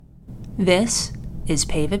This is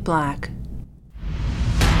Pave It Black.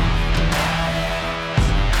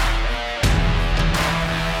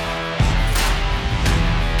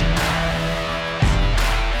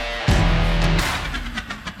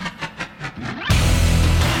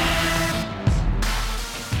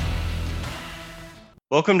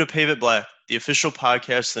 Welcome to Pave It Black, the official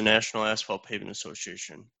podcast of the National Asphalt Paving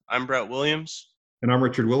Association. I'm Brett Williams. And I'm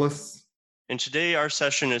Richard Willis. And today our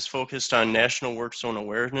session is focused on National Work Zone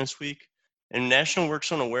Awareness Week. And National Work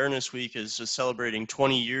Zone Awareness Week is celebrating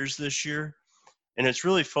 20 years this year. And it's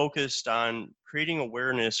really focused on creating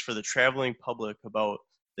awareness for the traveling public about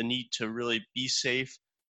the need to really be safe,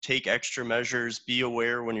 take extra measures, be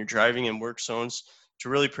aware when you're driving in work zones, to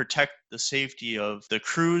really protect the safety of the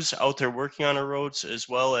crews out there working on our roads, as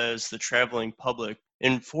well as the traveling public.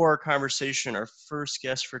 And for our conversation, our first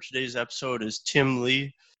guest for today's episode is Tim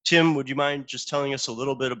Lee. Tim, would you mind just telling us a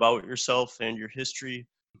little bit about yourself and your history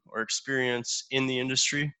or experience in the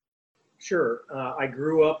industry? Sure. I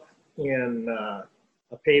grew up in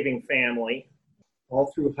a paving family.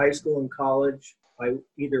 All through high school and college, I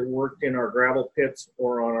either worked in our gravel pits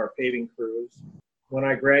or on our paving crews. When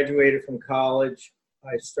I graduated from college,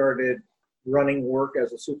 I started running work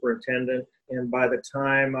as a superintendent, and by the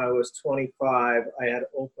time I was 25, I had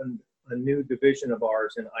opened a new division of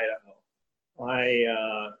ours in Idaho.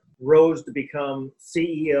 I rose to become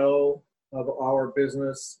CEO of our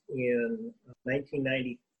business in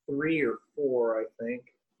 1993 or 4, I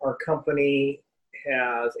think. Our company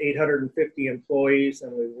has 850 employees,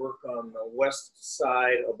 and we work on the west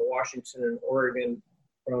side of Washington and Oregon,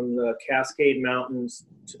 from the Cascade Mountains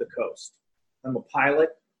to the coast. I'm a pilot.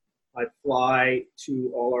 I fly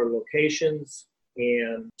to all our locations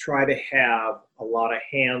and try to have a lot of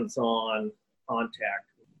hands-on contact.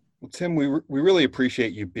 Well, Tim, we really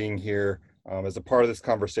appreciate you being here as a part of this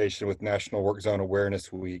conversation with National Work Zone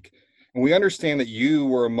Awareness Week. And we understand that you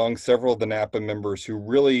were among several of the NAPA members who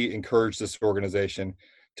really encouraged this organization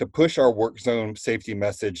to push our work zone safety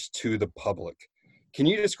message to the public. Can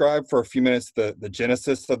you describe for a few minutes the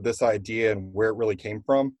genesis of this idea and where it really came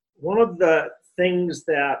from? One of the things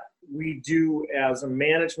that we do as a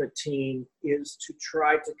management team is to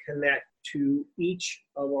try to connect to each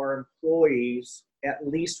of our employees at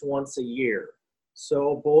least once a year.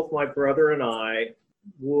 So both my brother and I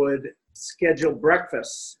would schedule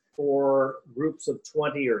breakfasts for groups of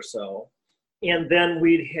 20 or so. And then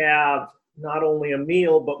we'd have not only a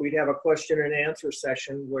meal, but we'd have a question and answer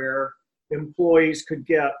session where employees could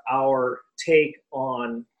get our take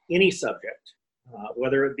on any subject,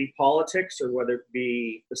 whether it be politics or whether it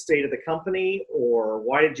be the state of the company or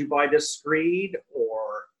why did you buy this screed,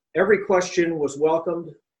 or every question was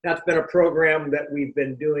welcomed. That's been a program that we've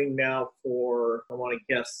been doing now for, I want to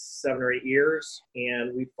guess, 7 or 8 years.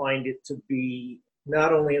 And we find it to be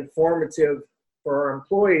not only informative for our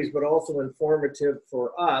employees, but also informative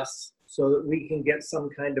for us so that we can get some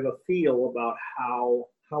kind of a feel about how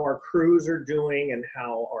our crews are doing and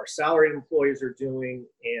how our salaried employees are doing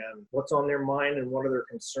and what's on their mind and what are their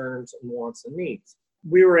concerns and wants and needs.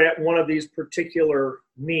 We were at one of these particular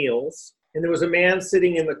meals, and there was a man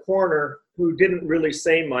sitting in the corner who didn't really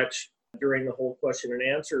say much during the whole question and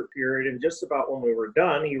answer period. And just about when we were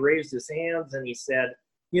done, he raised his hands and he said,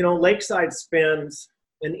 you know, Lakeside spends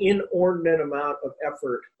an inordinate amount of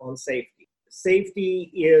effort on safety. Safety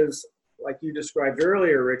is, like you described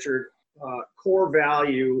earlier, Richard, core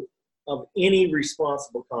value of any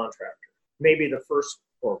responsible contractor, maybe the first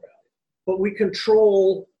core value. But we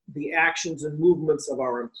control the actions and movements of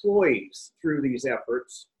our employees through these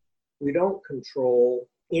efforts. We don't control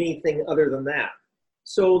anything other than that.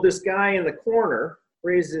 So this guy in the corner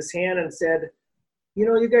raised his hand and said, you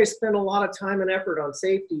know, you guys spend a lot of time and effort on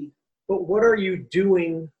safety, but what are you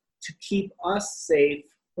doing to keep us safe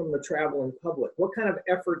from the traveling public? What kind of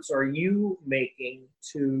efforts are you making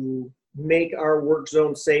to make our work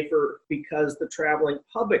zone safer because the traveling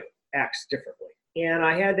public acts differently? And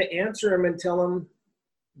I had to answer him and tell him,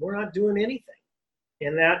 we're not doing anything.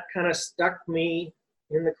 And that kind of stuck me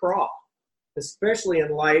in the craw, especially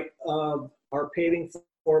in light of our paving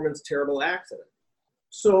foreman's terrible accident.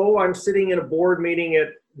 So I'm sitting in a board meeting at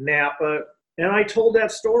NAPA, and I told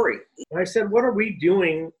that story. And I said, what are we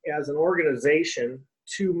doing as an organization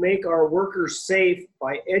to make our workers safe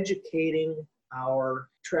by educating our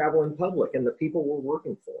traveling public and the people we're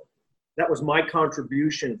working for? That was my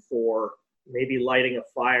contribution for maybe lighting a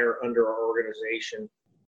fire under our organization.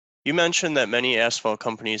 You mentioned that many asphalt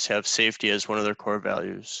companies have safety as one of their core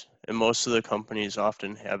values, and most of the companies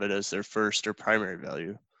often have it as their first or primary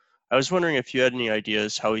value. I was wondering if you had any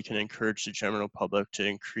ideas how we can encourage the general public to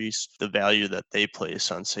increase the value that they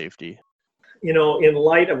place on safety. in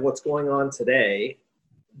light of what's going on today,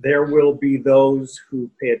 there will be those who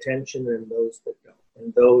pay attention and those that don't,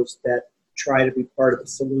 and those that try to be part of the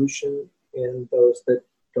solution and those that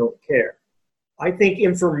don't care. I think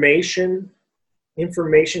information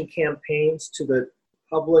campaigns to the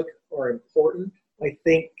public are important. I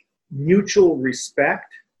think mutual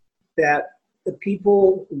respect, that the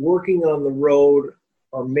people working on the road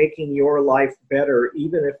are making your life better,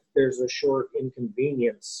 even if there's a short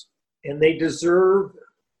inconvenience. And they deserve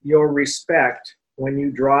your respect when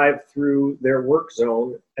you drive through their work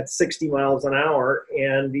zone at 60 miles an hour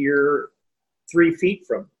and you're 3 feet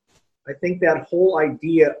from them. I think that whole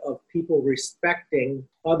idea of people respecting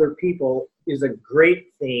other people is a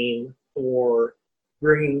great theme for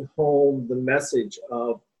bringing home the message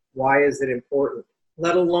of why is it important,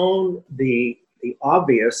 let alone the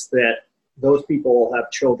obvious that those people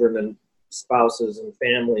have children and spouses and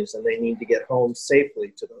families and they need to get home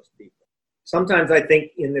safely to those people. Sometimes I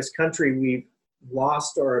think in this country we've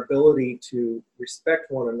lost our ability to respect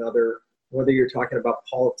one another, whether you're talking about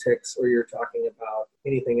politics or you're talking about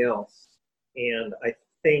anything else. And I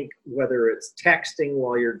think whether it's texting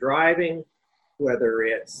while you're driving, whether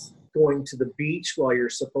it's going to the beach while you're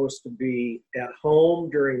supposed to be at home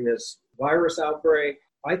during this virus outbreak,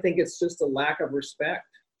 I think it's just a lack of respect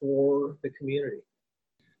for the community.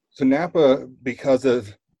 So NAPA, because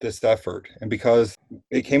of this effort and because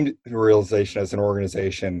it came to the realization as an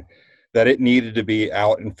organization that it needed to be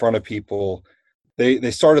out in front of people,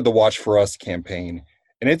 they started the Watch for Us campaign.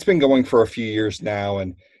 And it's been going for a few years now.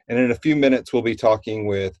 And in a few minutes, we'll be talking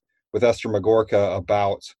with Esther Magorka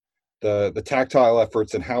about the tactile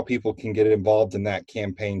efforts and how people can get involved in that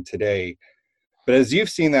campaign today. But as you've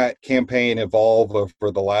seen that campaign evolve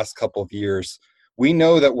over the last couple of years, we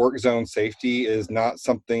know that work zone safety is not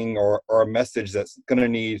something or a message that's going to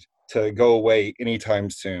need to go away anytime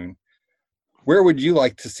soon. Where would you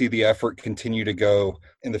like to see the effort continue to go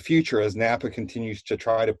in the future as NAPA continues to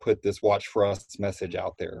try to put this Watch for Us message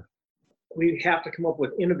out there? We have to come up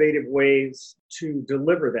with innovative ways to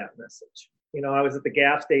deliver that message. I was at the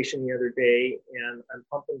gas station the other day and I'm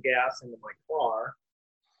pumping gas into my car,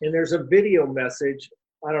 and there's a video message.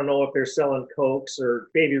 I don't know if they're selling Cokes or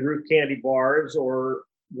Baby Ruth candy bars or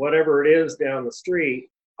whatever it is down the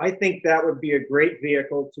street. I think that would be a great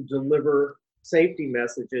vehicle to deliver safety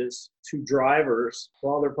messages to drivers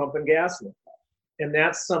while they're pumping gas in the car. And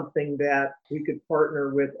that's something that we could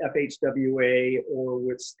partner with FHWA or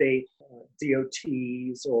with state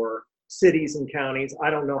DOTs or cities and counties.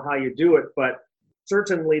 I don't know how you do it, but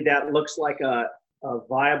certainly that looks like a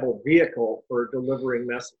viable vehicle for delivering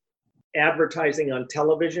messages. Advertising on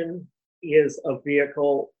television is a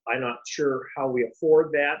vehicle. I'm not sure how we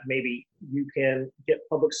afford that. Maybe you can get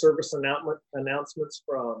public service announcements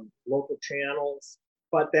from local channels,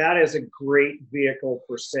 but that is a great vehicle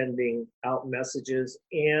for sending out messages.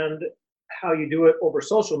 And how you do it over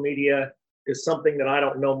social media is something that I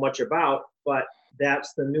don't know much about, but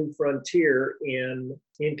that's the new frontier in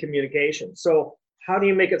communication. So how do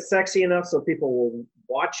you make it sexy enough so people will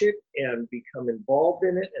watch it and become involved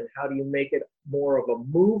in it? And how do you make it more of a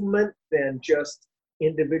movement than just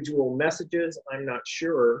individual messages? I'm not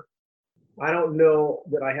sure. I don't know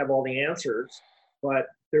that I have all the answers, but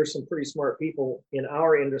there's some pretty smart people in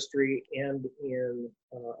our industry and in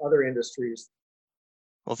other industries.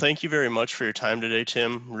 Well, thank you very much for your time today,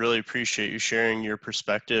 Tim. Really appreciate you sharing your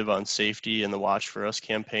perspective on safety and the Watch for Us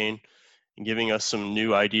campaign and giving us some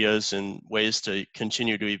new ideas and ways to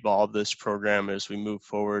continue to evolve this program as we move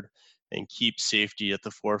forward and keep safety at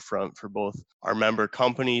the forefront for both our member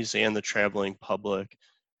companies and the traveling public.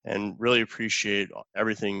 And really appreciate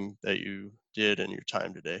everything that you did and your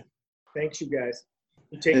time today. Thanks, you guys.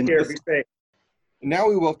 You take care. Be safe. Now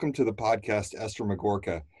we welcome to the podcast Esther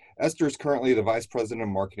Magorka. Esther is currently the Vice President of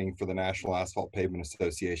Marketing for the National Asphalt Pavement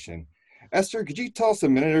Association. Esther, could you tell us a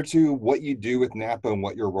minute or two what you do with NAPA and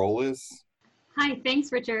what your role is? Hi,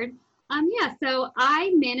 thanks, Richard. So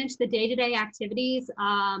I manage the day-to-day activities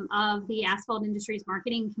of the asphalt industry's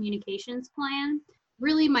marketing communications plan.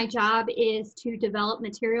 Really, my job is to develop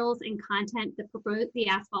materials and content that promote the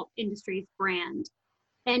asphalt industry's brand.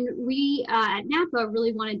 And we at NAPA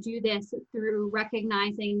really want to do this through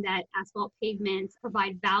recognizing that asphalt pavements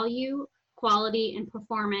provide value, quality, and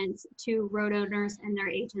performance to road owners and their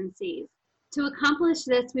agencies. To accomplish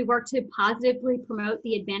this, we work to positively promote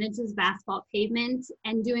the advantages of asphalt pavement,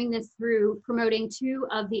 and doing this through promoting two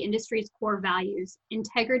of the industry's core values: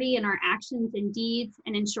 integrity in our actions and deeds,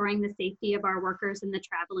 and ensuring the safety of our workers and the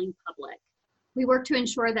traveling public. We work to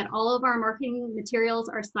ensure that all of our marketing materials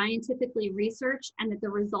are scientifically researched and that the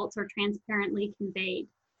results are transparently conveyed.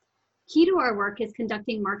 Key to our work is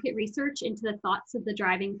conducting market research into the thoughts of the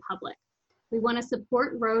driving public. We want to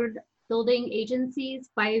support road building agencies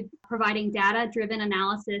by providing data-driven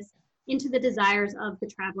analysis into the desires of the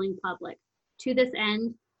traveling public. To this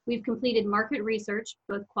end, we've completed market research,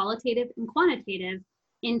 both qualitative and quantitative,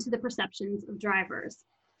 into the perceptions of drivers.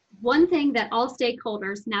 One thing that all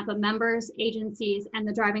stakeholders, NAPA members, agencies, and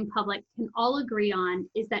the driving public can all agree on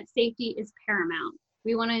is that safety is paramount.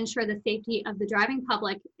 We want to ensure the safety of the driving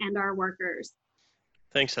public and our workers.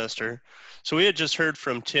 Thanks, Esther. So we had just heard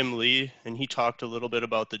from Tim Lee, and he talked a little bit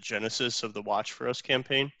about the genesis of the Watch For Us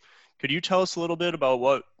campaign. Could you tell us a little bit about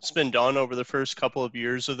what's been done over the first couple of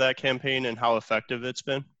years of that campaign and how effective it's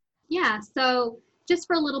been? Yeah, so just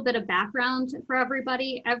for a little bit of background for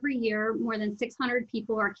everybody, every year more than 600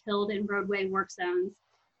 people are killed in roadway work zones.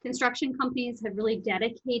 Construction companies have really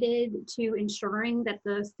dedicated to ensuring that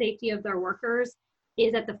the safety of their workers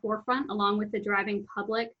is at the forefront along with the driving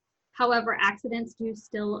public. However, accidents do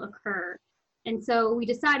still occur. And so we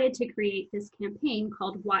decided to create this campaign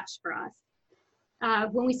called Watch For Us.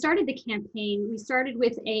 When we started the campaign, we started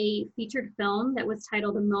with a featured film that was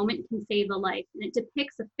titled A Moment Can Save a Life, and it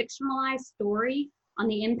depicts a fictionalized story on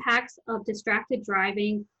the impacts of distracted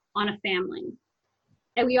driving on a family.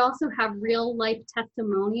 And we also have real life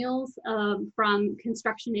testimonials from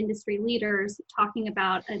construction industry leaders talking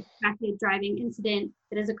about a distracted driving incident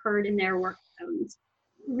that has occurred in their work zones.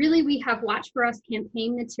 Really, we have Watch For Us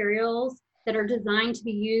campaign materials that are designed to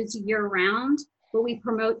be used year round, but we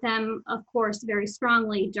promote them, of course, very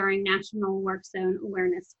strongly during National Work Zone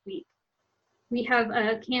Awareness Week. We have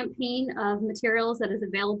a campaign of materials that is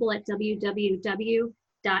available at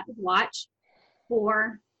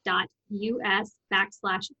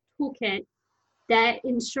www.watch4.us/toolkit that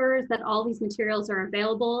ensures that all these materials are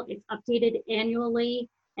available. It's updated annually,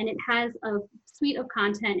 and it has a suite of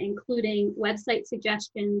content, including website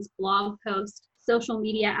suggestions, blog posts, social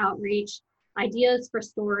media outreach, ideas for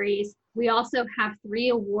stories. We also have 3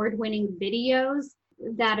 award-winning videos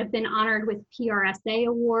that have been honored with PRSA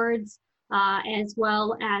awards, as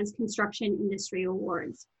well as construction industry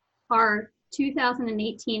awards. Our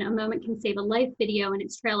 2018 A Moment Can Save a Life video and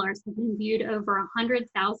its trailers have been viewed over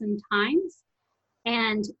 100,000 times.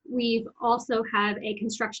 And we've also have a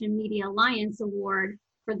Construction Media Alliance Award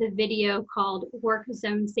for the video called Work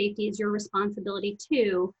Zone Safety is Your Responsibility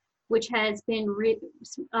Too, which has been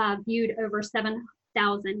viewed over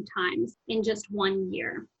 7,000 times in just 1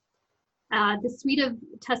 year. The suite of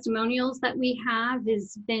testimonials that we have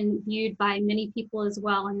has been viewed by many people as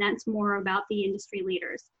well, and that's more about the industry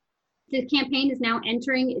leaders. The campaign is now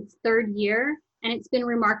entering its 3rd year, and it's been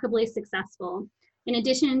remarkably successful. In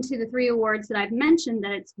addition to the 3 awards that I've mentioned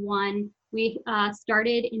that it's won, we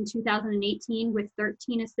started in 2018 with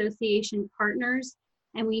 13 association partners,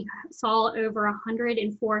 and we saw over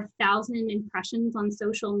 104,000 impressions on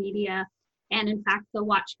social media. And in fact, the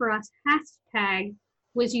Watch For Us hashtag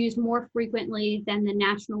was used more frequently than the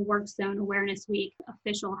National Work Zone Awareness Week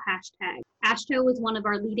official hashtag. AASHTO was one of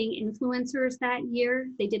our leading influencers that year.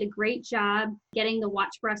 They did a great job getting the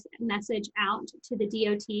Watch For Us message out to the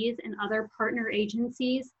DOTs and other partner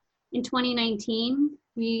agencies. In 2019,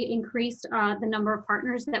 we increased the number of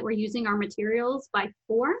partners that were using our materials by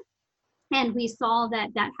 4. And we saw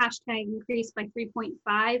that hashtag increased by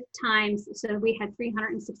 3.5 times. So we had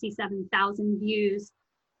 367,000 views.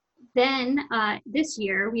 Then this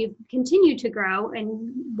year, we've continued to grow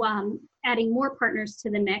and adding more partners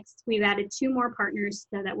to the mix. We've added 2 more partners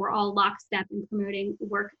so that we're all lockstep in promoting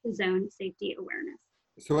work zone safety awareness.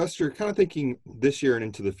 So Esther, kind of thinking this year and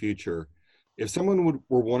into the future, if someone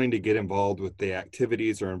were wanting to get involved with the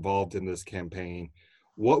activities or involved in this campaign,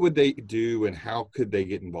 what would they do and how could they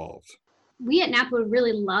get involved? We at NAPA would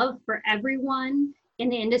really love for everyone in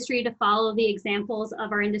the industry to follow the examples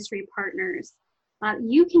of our industry partners.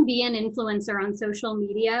 You can be an influencer on social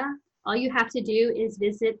media. All you have to do is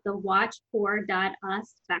visit the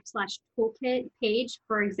watch4.us/toolkit page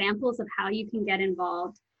for examples of how you can get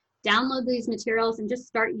involved. Download these materials and just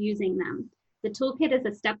start using them. The toolkit is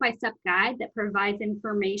a step-by-step guide that provides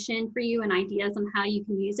information for you and ideas on how you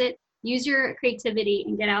can use it. Use your creativity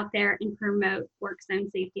and get out there and promote work zone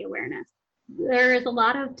safety awareness. There's a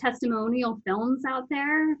lot of testimonial films out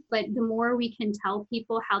there, but the more we can tell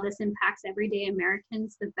people how this impacts everyday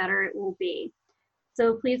Americans, the better it will be.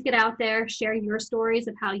 So please get out there, share your stories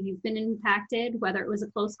of how you've been impacted, whether it was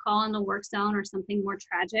a close call in the work zone or something more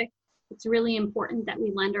tragic. It's really important that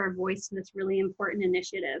we lend our voice to this really important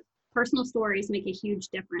initiative. Personal stories make a huge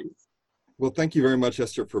difference. Well, thank you very much,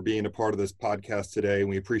 Esther, for being a part of this podcast today. And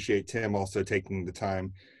we appreciate Tim also taking the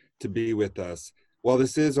time to be with us. While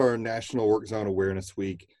this is our National Work Zone Awareness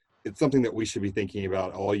Week, it's something that we should be thinking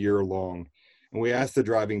about all year long. And we ask the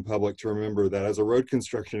driving public to remember that as a road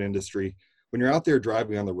construction industry, when you're out there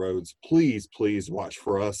driving on the roads, please, please watch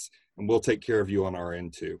for us, and we'll take care of you on our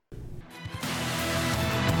end too.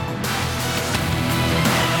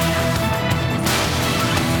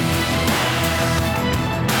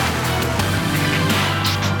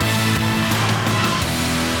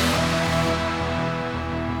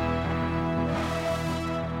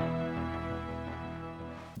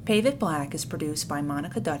 Pave It Black is produced by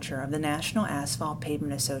Monica Dutcher of the National Asphalt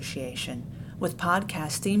Pavement Association, with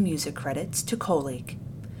podcast theme music credits to Coleak.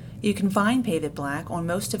 You can find Pave It Black on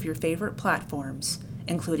most of your favorite platforms,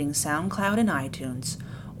 including SoundCloud and iTunes,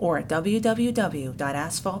 or at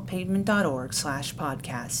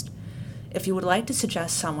www.asphaltpavement.org/podcast. If you would like to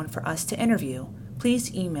suggest someone for us to interview,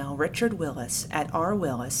 please email Richard Willis at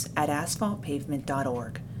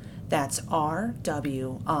rwillis@asphaltpavement.org. That's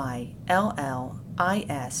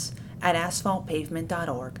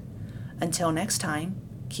RWILLIS@asphaltpavement.org. Until next time,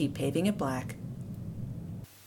 keep paving it black.